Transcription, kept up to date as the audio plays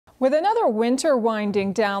With another winter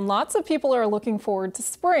winding down, lots of people are looking forward to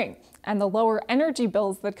spring and the lower energy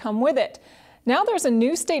bills that come with it. Now there's a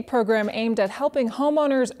new state program aimed at helping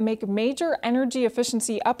homeowners make major energy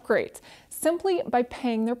efficiency upgrades simply by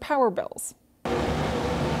paying their power bills.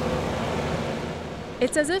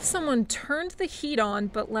 It's as if someone turned the heat on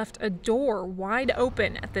but left a door wide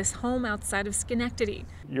open at this home outside of Schenectady.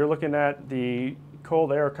 You're looking at the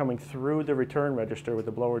cold air coming through the return register with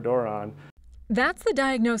the blower door on. That's the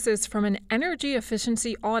diagnosis from an energy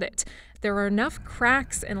efficiency audit. There are enough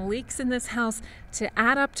cracks and leaks in this house to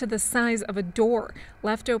add up to the size of a door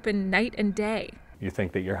left open night and day. You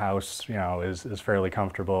think that your house, is fairly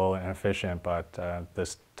comfortable and efficient, but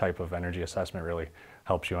this type of energy assessment really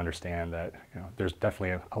helps you understand that there's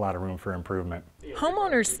definitely a lot of room for improvement.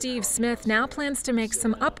 Homeowner Steve Smith now plans to make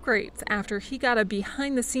some upgrades after he got a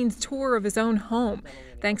behind-the-scenes tour of his own home,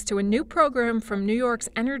 thanks to a new program from New York's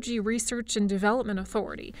Energy Research and Development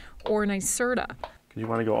Authority, or NYSERDA. You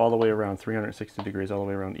want to go all the way around 360 degrees, all the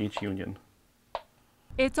way around each union.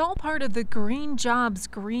 It's all part of the Green Jobs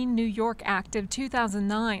Green New York Act of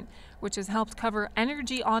 2009, which has helped cover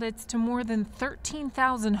energy audits to more than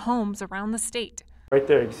 13,000 homes around the state. Right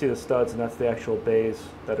there you can see the studs, and that's the actual bays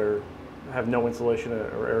that have no insulation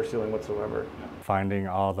or air sealing whatsoever. Finding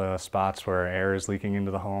all the spots where air is leaking into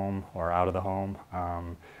the home or out of the home.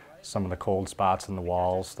 Some of the cold spots in the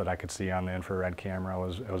walls that I could see on the infrared camera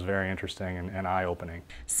was very interesting and eye-opening.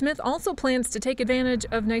 Smith also plans to take advantage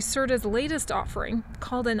of NYSERDA's latest offering,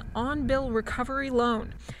 called an on-bill recovery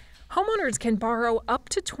loan. Homeowners can borrow up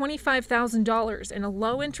to $25,000 in a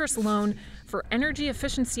low-interest loan for energy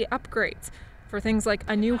efficiency upgrades, for things like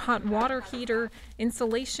a new hot water heater,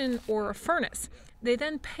 insulation, or a furnace. They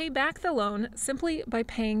then pay back the loan simply by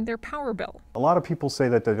paying their power bill. A lot of people say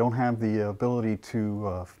that they don't have the ability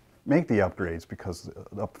to make the upgrades because of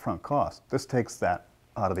the upfront cost. This takes that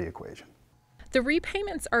out of the equation. The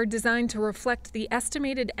repayments are designed to reflect the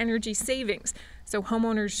estimated energy savings, so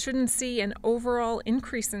homeowners shouldn't see an overall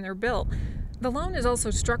increase in their bill. The loan is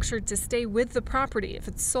also structured to stay with the property if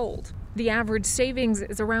it's sold. The average savings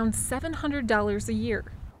is around $700 a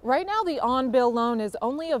year. Right now, the on-bill loan is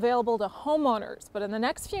only available to homeowners, but in the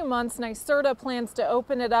next few months, NYSERDA plans to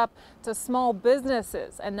open it up to small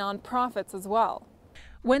businesses and nonprofits as well.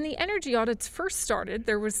 When the energy audits first started,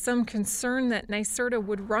 there was some concern that NYSERDA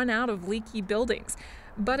would run out of leaky buildings.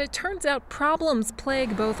 But it turns out problems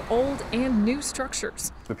plague both old and new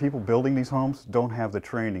structures. The people building these homes don't have the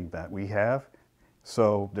training that we have,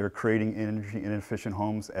 so they're creating energy inefficient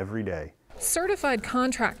homes every day. Certified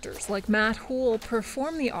contractors like Matt Hool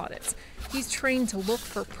perform the audits. He's trained to look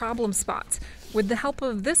for problem spots with the help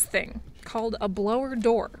of this thing called a blower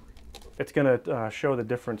door. It's going to show the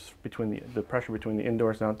difference between the pressure between the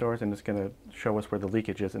indoors and outdoors, and it's going to show us where the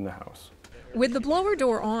leakage is in the house. With the blower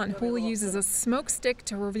door on, Hool uses a smoke stick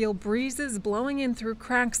to reveal breezes blowing in through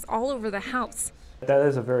cracks all over the house. That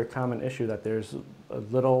is a very common issue, that there's a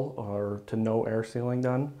little or to no air sealing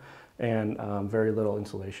done and very little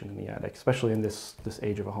insulation in the attic, especially in this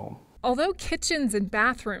age of a home. Although kitchens and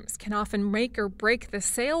bathrooms can often make or break the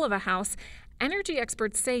sale of a house, energy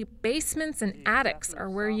experts say basements and attics are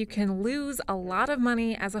where you can lose a lot of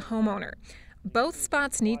money as a homeowner. Both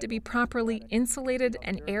spots need to be properly insulated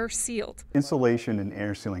and air sealed. Insulation and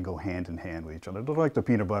air sealing go hand in hand with each other. They're like the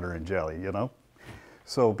peanut butter and jelly,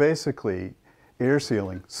 So basically, air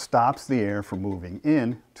sealing stops the air from moving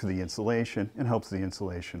in to the insulation and helps the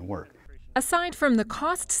insulation work. Aside from the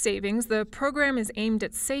cost savings, the program is aimed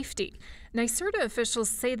at safety. NYSERDA officials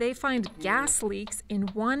say they find gas leaks in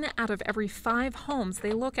 1 out of every 5 homes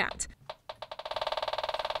they look at.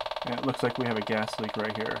 And it looks like we have a gas leak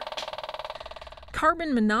right here.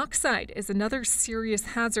 Carbon monoxide is another serious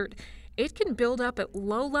hazard. It can build up at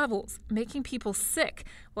low levels, making people sick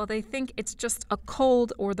while they think it's just a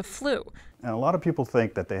cold or the flu. And a lot of people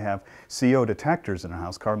think that they have CO detectors in a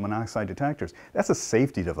house, carbon monoxide detectors. That's a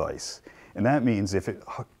safety device. And that means if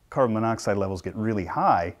carbon monoxide levels get really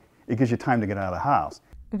high, it gives you time to get out of the house.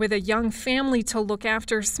 With a young family to look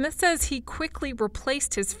after, Smith says he quickly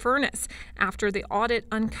replaced his furnace after the audit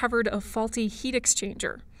uncovered a faulty heat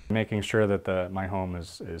exchanger. Making sure that my home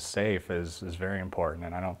is safe is very important,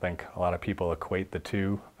 and I don't think a lot of people equate the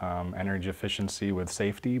two, energy efficiency with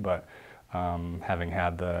safety, but having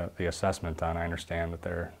had the assessment done, I understand that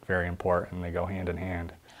they're very important and they go hand in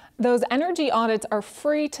hand. Those energy audits are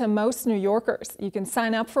free to most New Yorkers. You can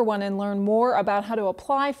sign up for one and learn more about how to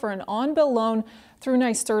apply for an on-bill loan through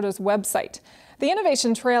NYSERDA's website. The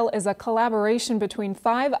Innovation Trail is a collaboration between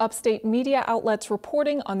 5 upstate media outlets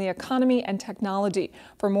reporting on the economy and technology.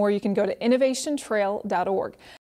 For more, you can go to innovationtrail.org.